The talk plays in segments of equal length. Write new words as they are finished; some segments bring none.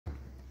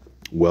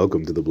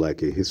Welcome to the Black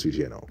Gay History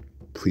Channel.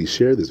 Please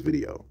share this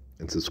video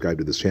and subscribe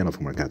to this channel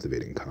for more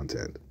captivating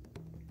content.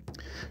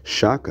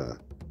 Shaka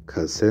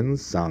Zulu,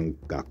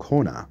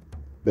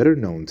 better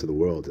known to the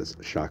world as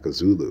Shaka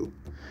Zulu,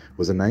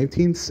 was a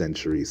 19th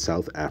century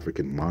South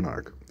African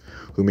monarch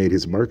who made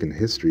his mark in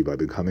history by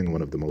becoming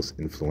one of the most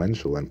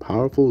influential and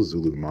powerful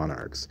Zulu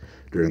monarchs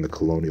during the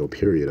colonial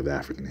period of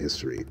African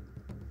history.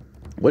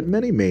 What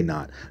many may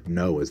not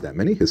know is that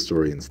many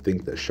historians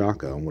think that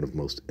Shaka, one of the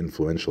most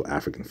influential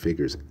African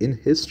figures in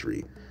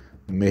history,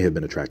 may have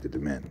been attracted to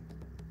men.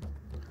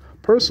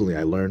 Personally,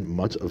 I learned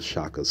much of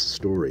Shaka's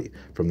story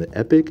from the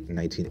epic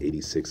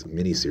 1986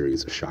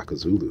 miniseries Shaka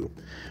Zulu,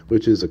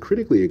 which is a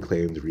critically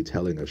acclaimed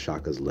retelling of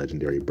Shaka's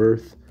legendary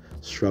birth,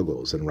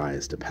 struggles, and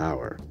rise to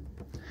power.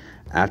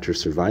 After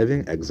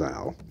surviving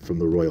exile from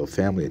the royal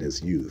family in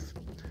his youth,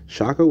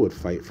 Shaka would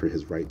fight for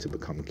his right to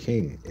become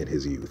king in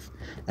his youth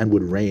and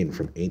would reign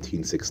from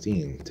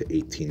 1816 to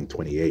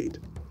 1828,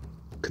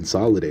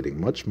 consolidating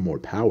much more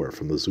power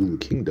from the Zulu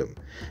kingdom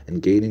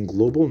and gaining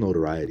global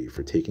notoriety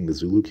for taking the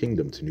Zulu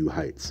kingdom to new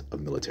heights of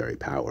military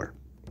power.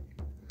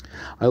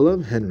 I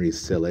love Henry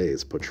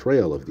Sele's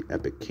portrayal of the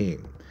epic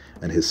king,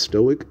 and his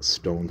stoic,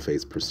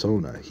 stone-faced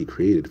persona he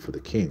created for the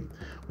king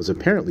was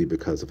apparently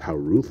because of how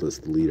ruthless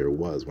the leader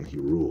was when he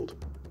ruled.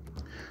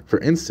 For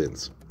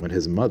instance, when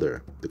his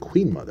mother, the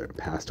Queen Mother,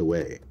 passed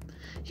away,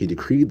 he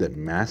decreed that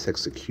mass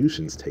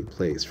executions take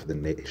place for the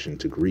nation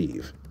to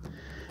grieve.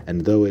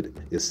 And though it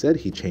is said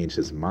he changed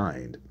his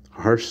mind,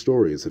 harsh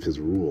stories of his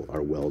rule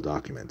are well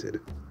documented.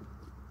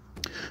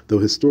 Though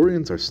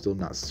historians are still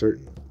not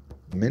certain,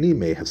 many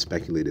may have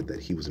speculated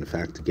that he was in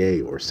fact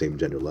gay or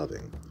same-gender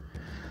loving.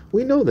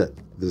 We know that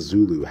the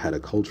Zulu had a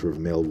culture of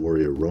male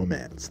warrior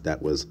romance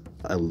that was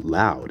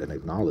allowed and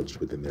acknowledged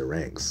within their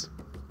ranks.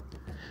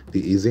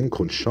 The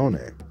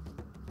Izinkonshone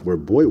were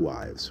boy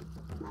wives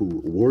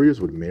who warriors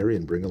would marry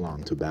and bring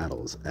along to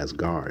battles as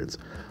guards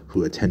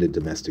who attended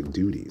domestic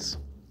duties.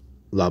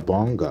 La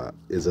Bonga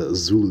is a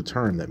Zulu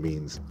term that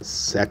means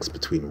sex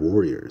between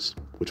warriors,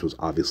 which was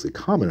obviously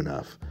common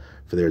enough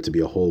for there to be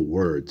a whole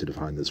word to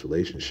define this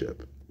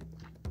relationship.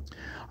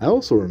 I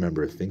also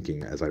remember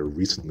thinking as I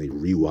recently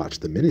rewatched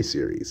the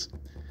miniseries,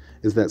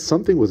 is that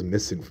something was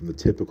missing from the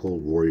typical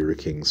warrior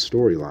king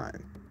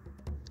storyline.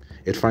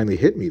 It finally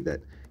hit me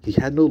that he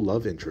had no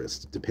love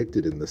interest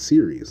depicted in the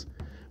series,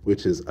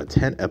 which is a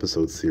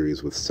 10-episode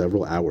series with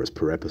several hours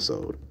per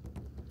episode.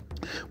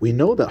 We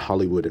know that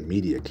Hollywood and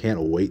media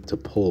can't wait to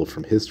pull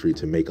from history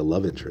to make a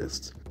love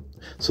interest.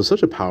 So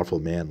such a powerful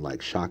man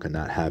like Shaka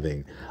not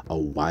having a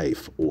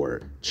wife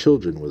or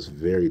children was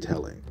very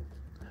telling.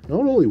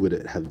 Not only would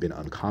it have been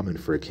uncommon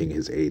for a king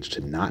his age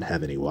to not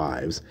have any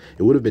wives,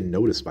 it would have been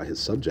noticed by his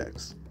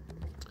subjects.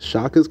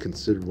 Shaka is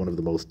considered one of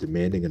the most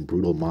demanding and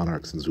brutal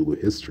monarchs in Zulu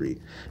history,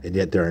 and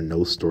yet there are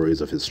no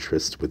stories of his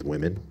trysts with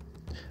women.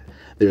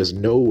 There is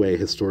no way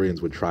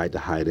historians would try to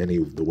hide any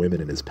of the women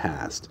in his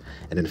past,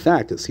 and in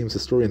fact, it seems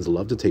historians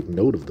love to take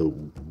note of the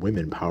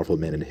women powerful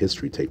men in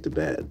history take to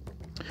bed.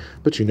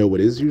 But you know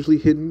what is usually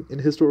hidden in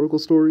historical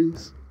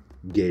stories?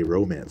 Gay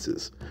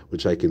romances,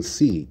 which I can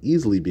see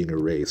easily being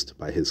erased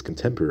by his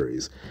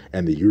contemporaries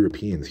and the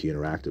Europeans he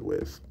interacted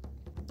with.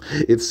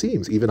 It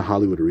seems even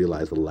Hollywood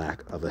realized the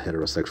lack of a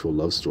heterosexual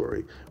love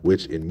story,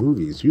 which in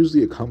movies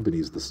usually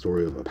accompanies the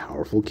story of a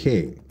powerful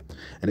king,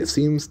 and it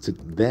seems to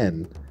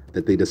then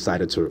that they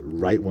decided to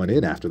write one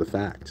in after the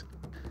fact.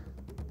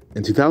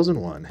 In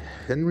 2001,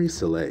 Henry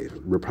Sele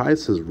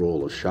reprised his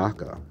role of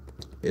Shaka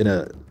in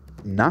a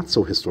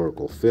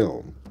not-so-historical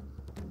film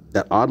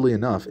that, oddly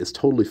enough, is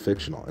totally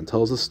fictional and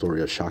tells the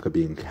story of Shaka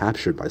being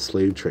captured by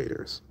slave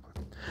traders.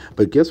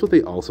 But guess what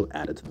they also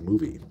added to the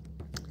movie?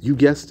 You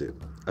guessed it,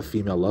 a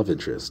female love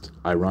interest,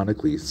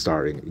 ironically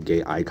starring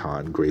gay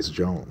icon Grace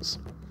Jones.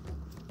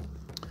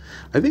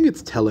 I think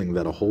it's telling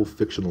that a whole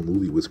fictional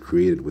movie was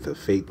created with a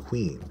fake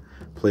queen,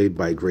 played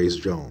by Grace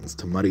Jones,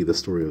 to muddy the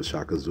story of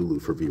Shaka Zulu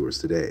for viewers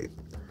today.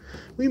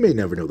 We may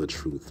never know the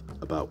truth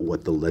about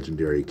what the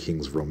legendary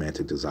king's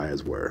romantic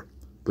desires were,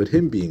 but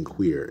him being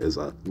queer is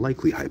a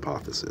likely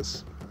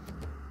hypothesis.